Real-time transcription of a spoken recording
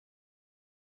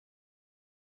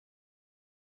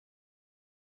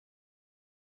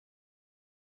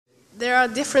There are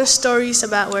different stories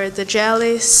about where Dajjal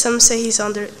is. Some say he's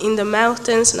in the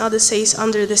mountains, and others say he's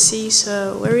under the sea.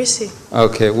 So where is he?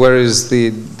 Okay, where is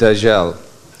the Dajjal?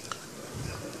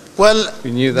 Well,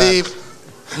 You knew that.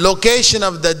 the location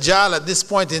of Dajjal at this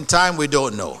point in time, we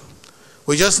don't know.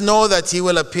 We just know that he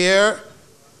will appear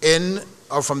in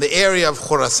or from the area of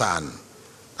Khurasan.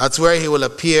 That's where he will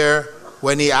appear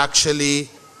when he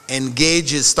actually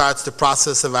starts the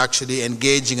process of actually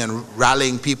engaging and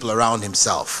rallying people around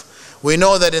himself. We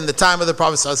know that in the time of the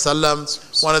Prophet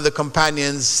ﷺ, one of the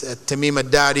companions, Tamim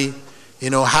ad-Dari,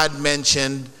 had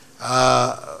mentioned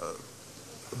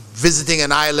visiting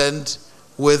an island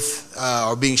with,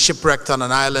 or being shipwrecked on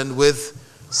an island with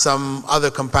some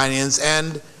other companions,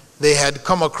 and they had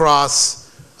come across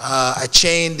a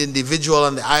chained individual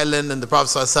on the island, and the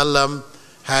Prophet ﷺ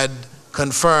had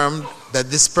confirmed that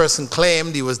this person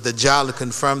claimed he was Dajjal,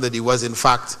 confirmed that he was in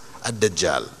fact a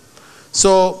Dajjal.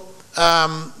 So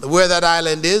where that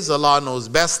island is, Allah knows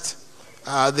best.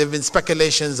 There have been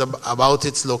speculations about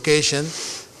its location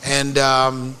and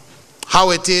how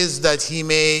it is that he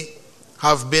may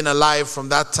have been alive from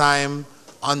that time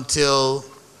until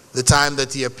the time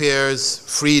that he appears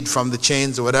freed from the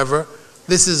chains or whatever.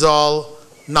 This is all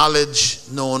knowledge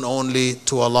known only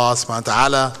to Allah subhanahu wa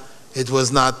ta'ala. It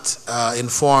was not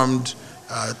informed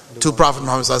to Prophet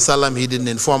Muhammad sallallahu alaihi wasallam. He didn't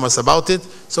inform us about it,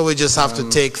 so we just have to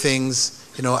take things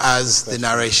as the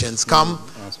narrations come.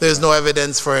 There's no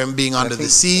evidence for him being under the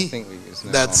sea.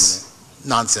 That's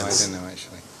nonsense. I don't know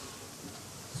actually.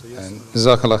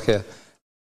 Jazakallah khair.